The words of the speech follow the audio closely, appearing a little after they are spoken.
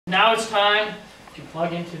Now it's time to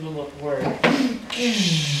plug into the word.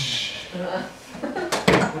 Which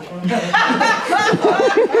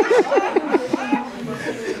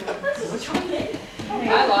one?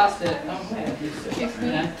 I lost it. Okay.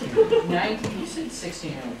 19. You said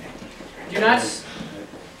 16. Do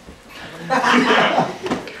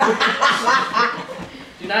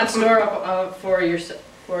not store up for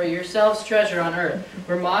yourselves treasure on earth,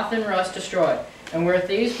 where moth and rust destroy, and where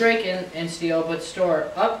thieves break in and steal, but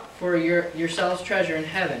store up for yourselves treasure in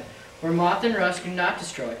heaven, where moth and rust do not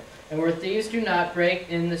destroy, and where thieves do not break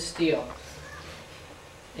in the steal.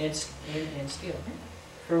 And steal.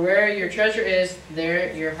 For where your treasure is,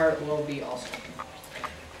 there your heart will be also.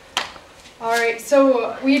 Alright,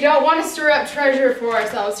 so we don't want to store up treasure for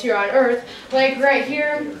ourselves here on earth. Like right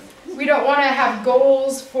here, we don't want to have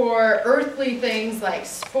goals for earthly things like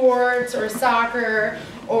sports or soccer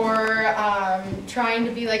or trying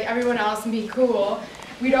to be like everyone else and be cool.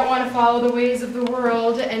 We don't want to follow the ways of the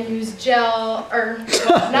world and use gel, or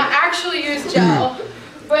not actually use gel,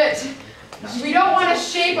 but we don't want to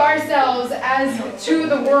shape ourselves as to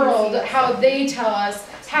the world, how they tell us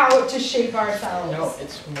how to shape ourselves. No,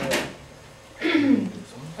 it's more.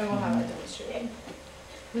 I will have it demonstrated.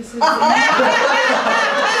 This is follow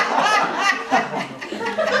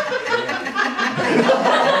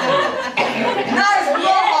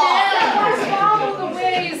the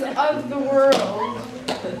ways of the world.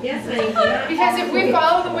 Yes, because if we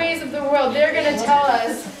follow the ways of the world, they're going to tell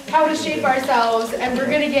us how to shape ourselves, and we're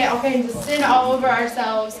going to get all kinds of sin all over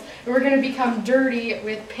ourselves, and we're going to become dirty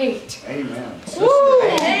with paint. Amen. Woo!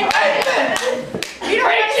 Amen. We don't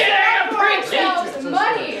want to preach ourselves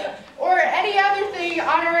money or any other thing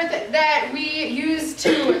on earth that we use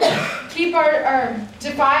to keep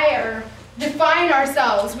define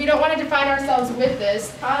ourselves. We don't want to define ourselves with this.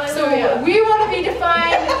 Hallelujah. So we want to be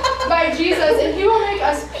defined by Jesus, and He will make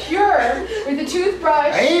us pure with a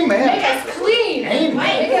toothbrush. Amen. Make us clean. Amen.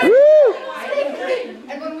 Make us clean.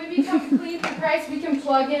 And when we become clean through Christ, we can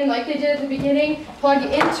plug in, like they did at the beginning, plug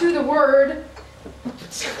into the Word.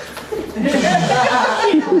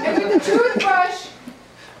 And with the toothbrush,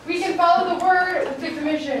 we can follow the Word with the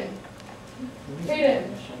commission.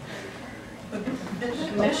 Hayden.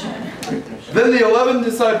 Then the 11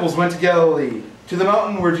 disciples went to Galilee, to the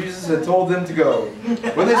mountain where Jesus had told them to go.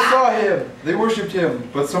 When they saw Him, they worshipped Him,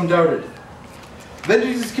 but some doubted. Then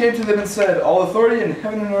Jesus came to them and said, "All authority in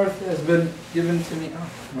heaven and earth has been given to me.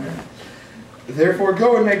 Therefore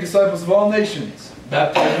go and make disciples of all nations,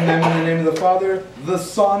 baptizing them in the name of the Father, the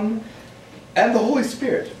Son, and the Holy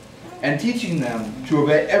Spirit, and teaching them to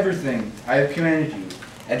obey everything I have commanded you.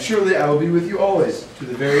 And surely I will be with you always, to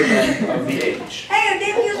the very end of the age." Hey,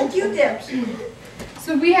 they use Q-tips.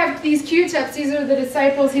 So we have these Q-tips. These are the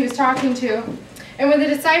disciples He was talking to. And when the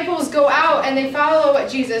disciples go out and they follow what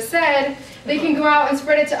Jesus said, they can go out and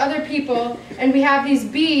spread it to other people. And we have these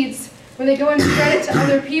beads. When they go and spread it to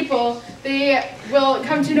other people, they will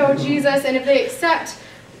come to know Jesus. And if they accept,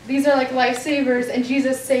 these are like lifesavers, and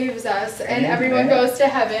Jesus saves us, and everyone goes to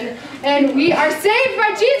heaven. And we are saved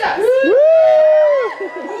by Jesus! Woo! Is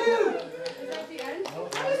that the end?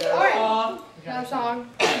 Alright, that song.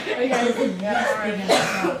 Are you guys? Start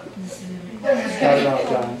it off,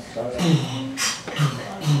 John. Start it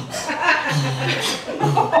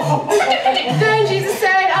off. Then Jesus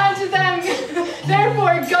said unto them,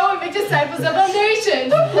 "Therefore go and make disciples of all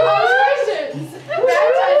nations,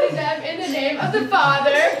 baptizing them in the name of the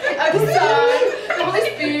Father, of the Son,